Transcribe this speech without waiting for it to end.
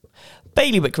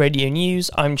Bailiwick Radio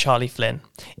News, I'm Charlie Flynn.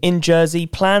 In Jersey,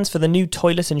 plans for the new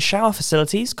toilet and shower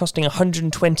facilities costing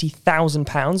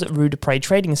 £120,000 at Rue de Pré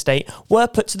Trading Estate were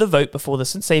put to the vote before the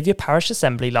St Saviour Parish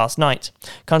Assembly last night.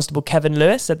 Constable Kevin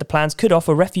Lewis said the plans could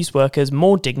offer refuse workers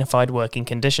more dignified working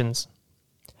conditions.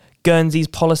 Guernsey's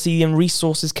Policy and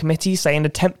Resources Committee say an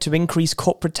attempt to increase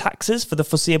corporate taxes for the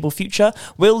foreseeable future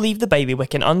will leave the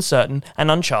bailiwick in uncertain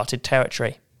and uncharted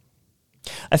territory.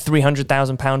 A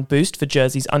 £300,000 boost for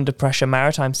Jersey's under-pressure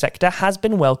maritime sector has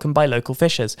been welcomed by local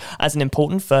fishers as an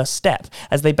important first step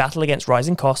as they battle against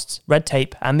rising costs, red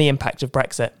tape and the impact of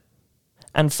Brexit.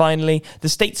 And finally, the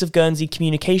States of Guernsey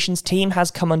communications team has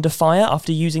come under fire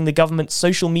after using the government's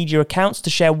social media accounts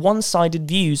to share one-sided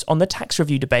views on the tax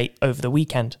review debate over the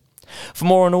weekend. For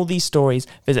more on all these stories,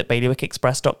 visit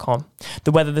bailiwickexpress.com.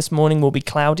 The weather this morning will be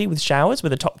cloudy with showers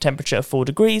with a top temperature of 4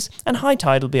 degrees and high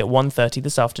tide will be at 1:30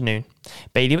 this afternoon.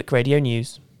 Bailiwick Radio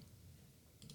News.